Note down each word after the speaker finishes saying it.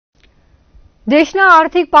દેશના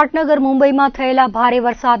આર્થિક પાટનગર મુંબઈમાં થયેલા ભારે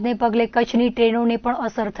વરસાદને પગલે કચ્છની ટ્રેનોને પણ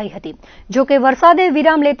અસર થઈ હતી। જો કે વરસાદે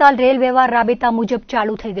વિરામ લેતા રેલ વ્યવહાર રાબેતા મુજબ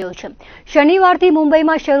ચાલુ થઈ ગયો છે। શનિવારથી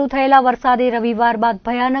મુંબઈમાં શરૂ થયેલા વરસાદે રવિવાર બાદ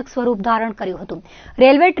ભયાનક સ્વરૂપ ધારણ કર્યું હતું।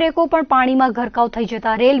 રેલવે ટ્રેકો પણ પાણીમાં ગરકાવ થઈ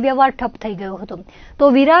જતા રેલ વ્યવહાર ઠપ થઈ ગયો હતો।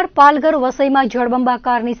 તો વિરાર, પાલઘર, વસઈમાં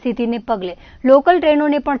જળબંબાકારની સ્થિતિને પગલે લોકલ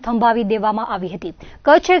ટ્રેનોને પણ થંભાવી દેવામાં આવી હતી।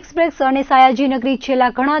 કચ્છ એક્સપ્રેસ અને સયાજીનગરી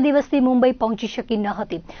છેલ્લા ઘણા દિવસથી મુંબઈ પહોંચી શકી ન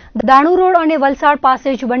હતી। દાણુ રોડ અને વલસાડ પાસે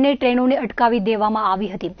જ બંને ટ્રેનોને અટકાવી દેવામાં આવી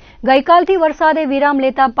હતી। ગઈકાલથી વરસાદે વિરામ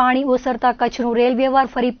લેતા પાણી ઓસરતા કચ્છનો રેલ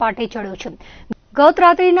વ્યવહાર ફરી પાટે ચડ્યો છે। ગત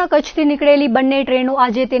રાત્રિના કચ્છથી નીકળેલી બંને ટ્રેનો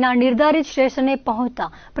આજે તેના નિર્ધારિત સ્ટેશને પહોંચતા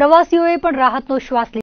પ્રવાસીઓએ પણ રાહતનો શ્વાસ લીધો।